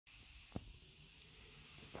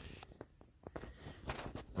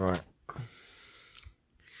Right,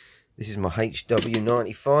 this is my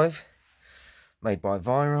HW95, made by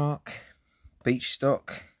Weihrauch, beach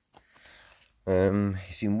stock.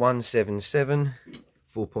 It's in 177,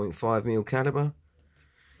 4.5mm caliber.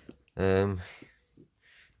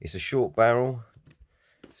 It's a short barrel.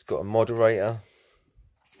 It's got a moderator.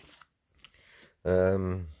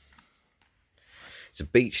 It's a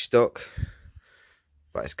beach stock,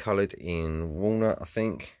 but it's coloured in walnut, I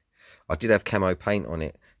think. I did have camo paint on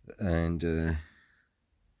it, and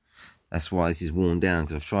that's why this is worn down,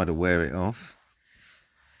 because I've tried to wear it off.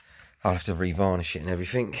 I'll have to revarnish it and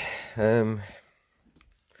everything.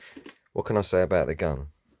 What can I say about the gun?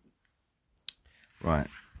 Right,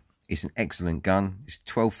 it's an excellent gun. It's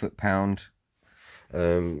 12 foot-pound.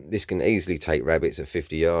 This can easily take rabbits at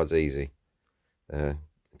 50 yards, easy.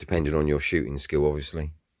 Depending on your shooting skill,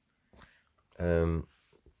 obviously. Right,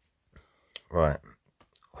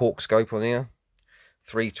 hawk scope on here,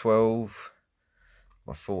 312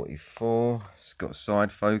 by 44. It's got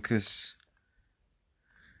side focus.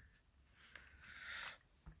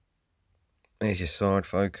 There's your side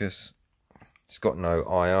focus. It's got no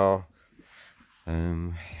IR.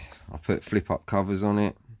 I put flip up covers on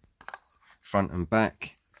it, front and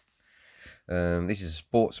back. This is a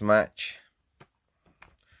sports match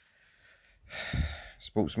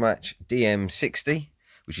DM60,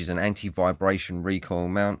 which is an anti-vibration recoil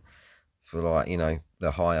mount for, like, you know,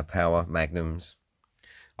 the higher power magnums.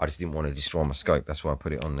 I just didn't want to destroy my scope, that's why I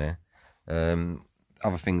put it on there.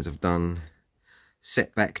 Other things I've done: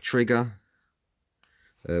 setback trigger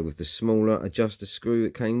with the smaller adjuster screw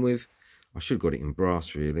it came with. I should have got it in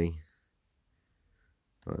brass, really,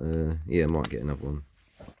 but yeah, I might get another one.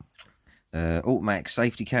 Automatic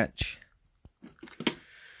safety catch.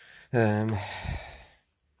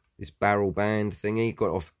 This barrel band thingy, got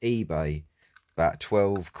it off eBay, about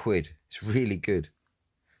 12 quid. It's really good,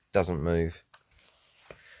 doesn't move.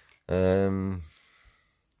 What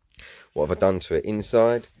have I done to it?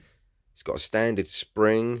 Inside, it's got a standard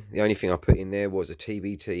spring. The only thing I put in there was a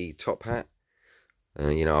TBT top hat.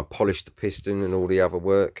 You know, I polished the piston and all the other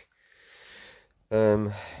work.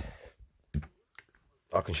 I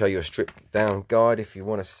can show you a stripped down guide if you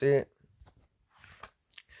want to see it.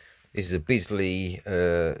 This is a Bisley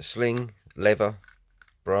sling, leather,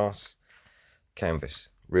 brass, canvas,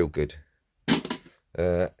 real good.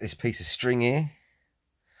 This piece of string here,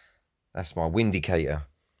 that's my windicator.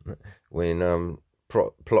 When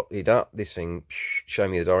plopped it up, this thing showed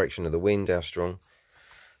me the direction of the wind, how strong.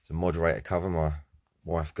 It's a moderator cover my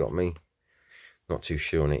wife got me. Not too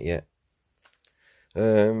sure on it yet.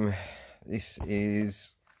 This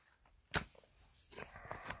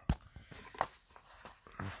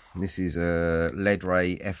is a lead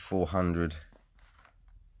ray F400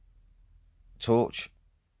 torch.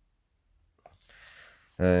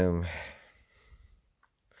 That's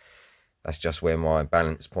just where my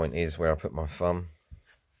balance point is, where I put my thumb.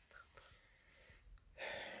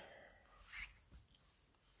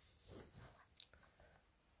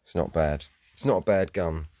 It's not bad. It's not a bad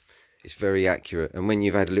gun. It's very accurate, and when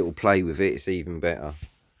you've had a little play with it, it's even better.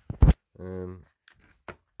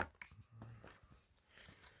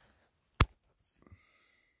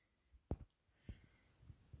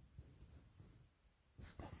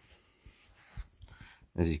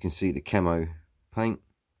 As you can see, the camo paint,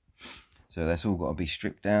 so that's all got to be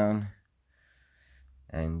stripped down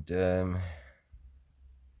and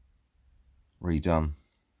redone.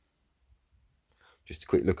 Just a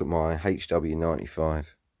quick look at my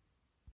HW95.